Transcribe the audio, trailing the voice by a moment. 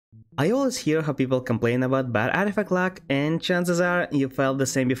I always hear how people complain about bad artifact luck, and chances are you felt the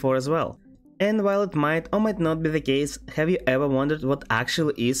same before as well. And while it might or might not be the case, have you ever wondered what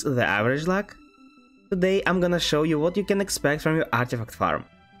actually is the average luck? Today I'm gonna show you what you can expect from your artifact farm.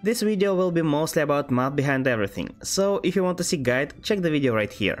 This video will be mostly about math behind everything, so if you want to see guide, check the video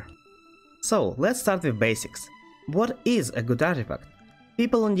right here. So let's start with basics. What is a good artifact?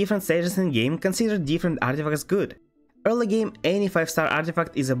 People on different stages in game consider different artifacts good. Early game, any 5-star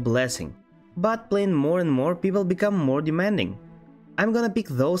artifact is a blessing, but playing more and more people become more demanding. I'm gonna pick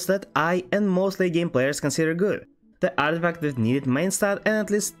those that I and most late game players consider good. The artifact with needed main stat and at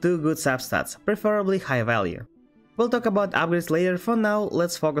least 2 good substats, preferably high value. We'll talk about upgrades later, for now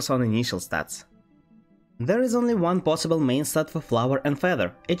let's focus on initial stats. There is only one possible main stat for Flower and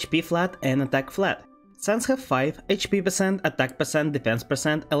Feather, HP flat and attack flat. Suns have 5, HP percent, attack percent, defense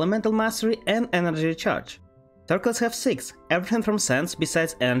percent, elemental mastery and energy recharge. Circlets have 6, everything from Suns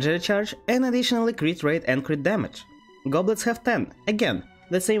besides energy recharge and additionally crit rate and crit damage. Goblets have 10, again,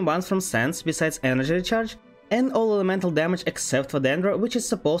 the same ones from Suns besides energy recharge and all elemental damage except for Dendro, which is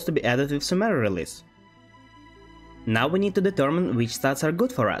supposed to be added with Sumeru release. Now we need to determine which stats are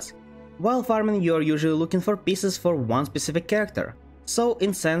good for us. While farming you are usually looking for pieces for one specific character, so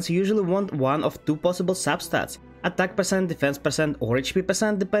in Suns you usually want one of 2 possible substats, attack percent, defense percent or HP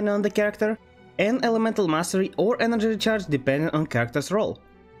percent depending on the character, and elemental mastery or energy recharge depending on character's role.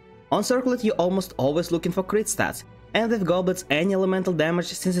 On Circlet you're almost always looking for crit stats, and with Goblets any elemental damage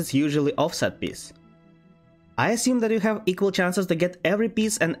since it's usually offset piece. I assume that you have equal chances to get every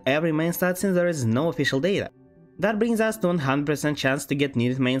piece and every main stat since there is no official data. That brings us to 100% chance to get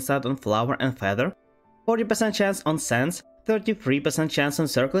needed main stat on Flower and Feather, 40% chance on Suns, 33% chance on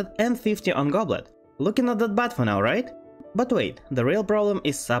Circlet and 50% on Goblet. Looking not that bad for now, right? But wait, the real problem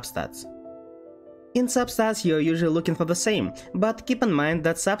is substats. In substats you are usually looking for the same, but keep in mind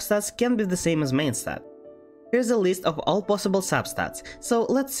that substats can be the same as main stat. Here's a list of all possible substats, so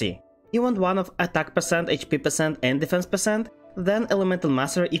let's see. You want one of attack percent, HP percent and defense percent, then elemental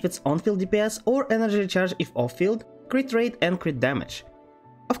mastery if it's on-field DPS or energy recharge if off-field, crit rate and crit damage.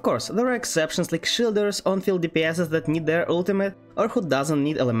 Of course, there are exceptions like shielders, on-field DPSs that need their ultimate or who doesn't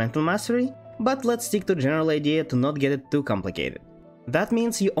need elemental mastery, but let's stick to general idea to not get it too complicated. That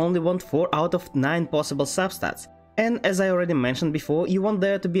means you only want 4 out of 9 possible substats, and as I already mentioned before, you want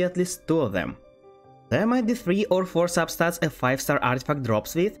there to be at least 2 of them. There might be 3 or 4 substats a 5-star artifact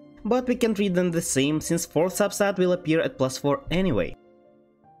drops with, but we can treat them the same since 4th substat will appear at +4 anyway.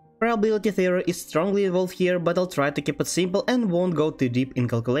 Probability theory is strongly involved here, but I'll try to keep it simple and won't go too deep in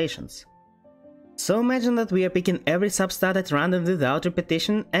calculations. So imagine that we are picking every substat at random without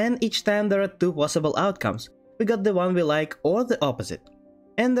repetition, and each time there are 2 possible outcomes. We got the one we like or the opposite.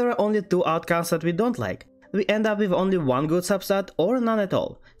 And there are only 2 outcomes that we don't like. We end up with only 1 good substat or none at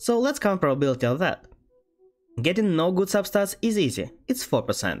all, so let's count probability of that. Getting no good substats is easy, it's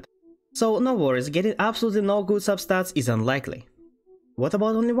 4%. So no worries, getting absolutely no good substats is unlikely. What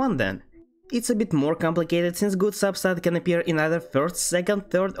about only 1 then? It's a bit more complicated since good substat can appear in either 1st, 2nd,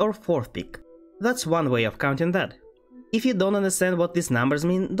 3rd or 4th pick. That's one way of counting that. If you don't understand what these numbers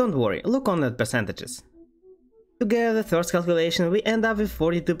mean, don't worry, look only at percentages. To get the first calculation, we end up with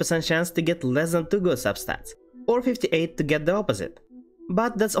 42% chance to get less than 2 good substats, or 58% to get the opposite.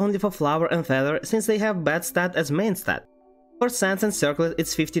 But that's only for Flower and Feather since they have bad stat as main stat. For Suns and Circlet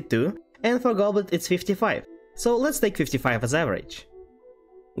it's 52, and for Goblet it's 55, so let's take 55 as average.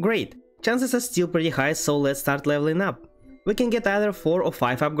 Great, chances are still pretty high, so let's start leveling up. We can get either 4 or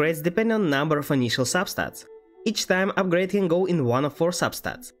 5 upgrades depending on number of initial substats. Each time upgrade can go in one of 4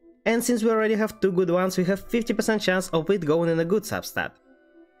 substats. And since we already have 2 good ones, we have 50% chance of it going in a good substat.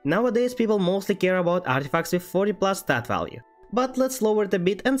 Nowadays people mostly care about artifacts with 40 plus stat value, but let's lower it a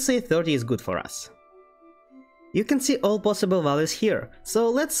bit and say 30 is good for us. You can see all possible values here, so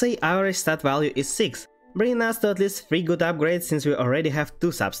let's say average stat value is 6, bringing us to at least 3 good upgrades since we already have 2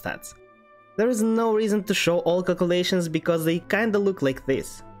 substats. There is no reason to show all calculations because they kinda look like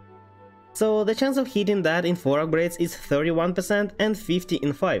this. So the chance of hitting that in 4 upgrades is 31% and 50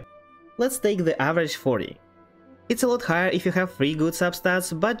 in 5. Let's take the average 40. It's a lot higher if you have 3 good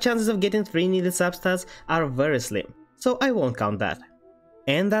substats, but chances of getting 3 needed substats are very slim, so I won't count that.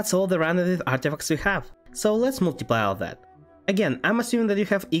 And that's all the random with artifacts we have, so let's multiply all that. Again, I'm assuming that you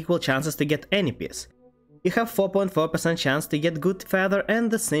have equal chances to get any piece. You have 4.4% chance to get good Feather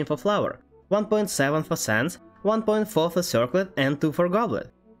and the same for Flower, 1.7 for Suns, 1.4 for Circlet and 2 for Goblet,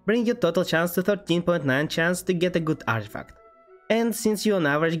 bring your total chance to 13.9 chance to get a good artifact. And since you on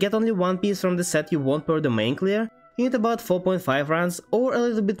average get only 1 piece from the set you want per domain clear, you need about 4.5 runs or a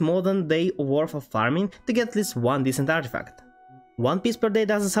little bit more than a day worth of farming to get at least 1 decent artifact. 1 piece per day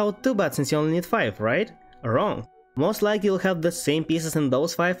doesn't sound too bad since you only need 5, right? Wrong. Most likely you'll have the same pieces in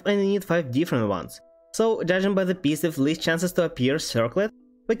those 5 and you need 5 different ones. So, judging by the piece with least chances to appear circled,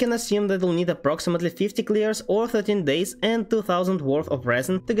 we can assume that you'll need approximately 50 clears or 13 days and 2000 worth of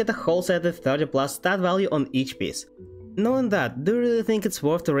resin to get a whole set with 30 plus stat value on each piece. Knowing that, do you really think it's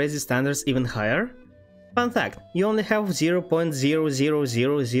worth to raise the standards even higher? Fun fact, you only have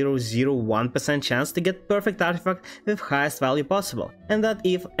 0.000001% chance to get perfect artifact with highest value possible, and that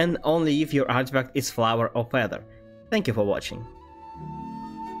if and only if your artifact is flower or feather. Thank you for watching.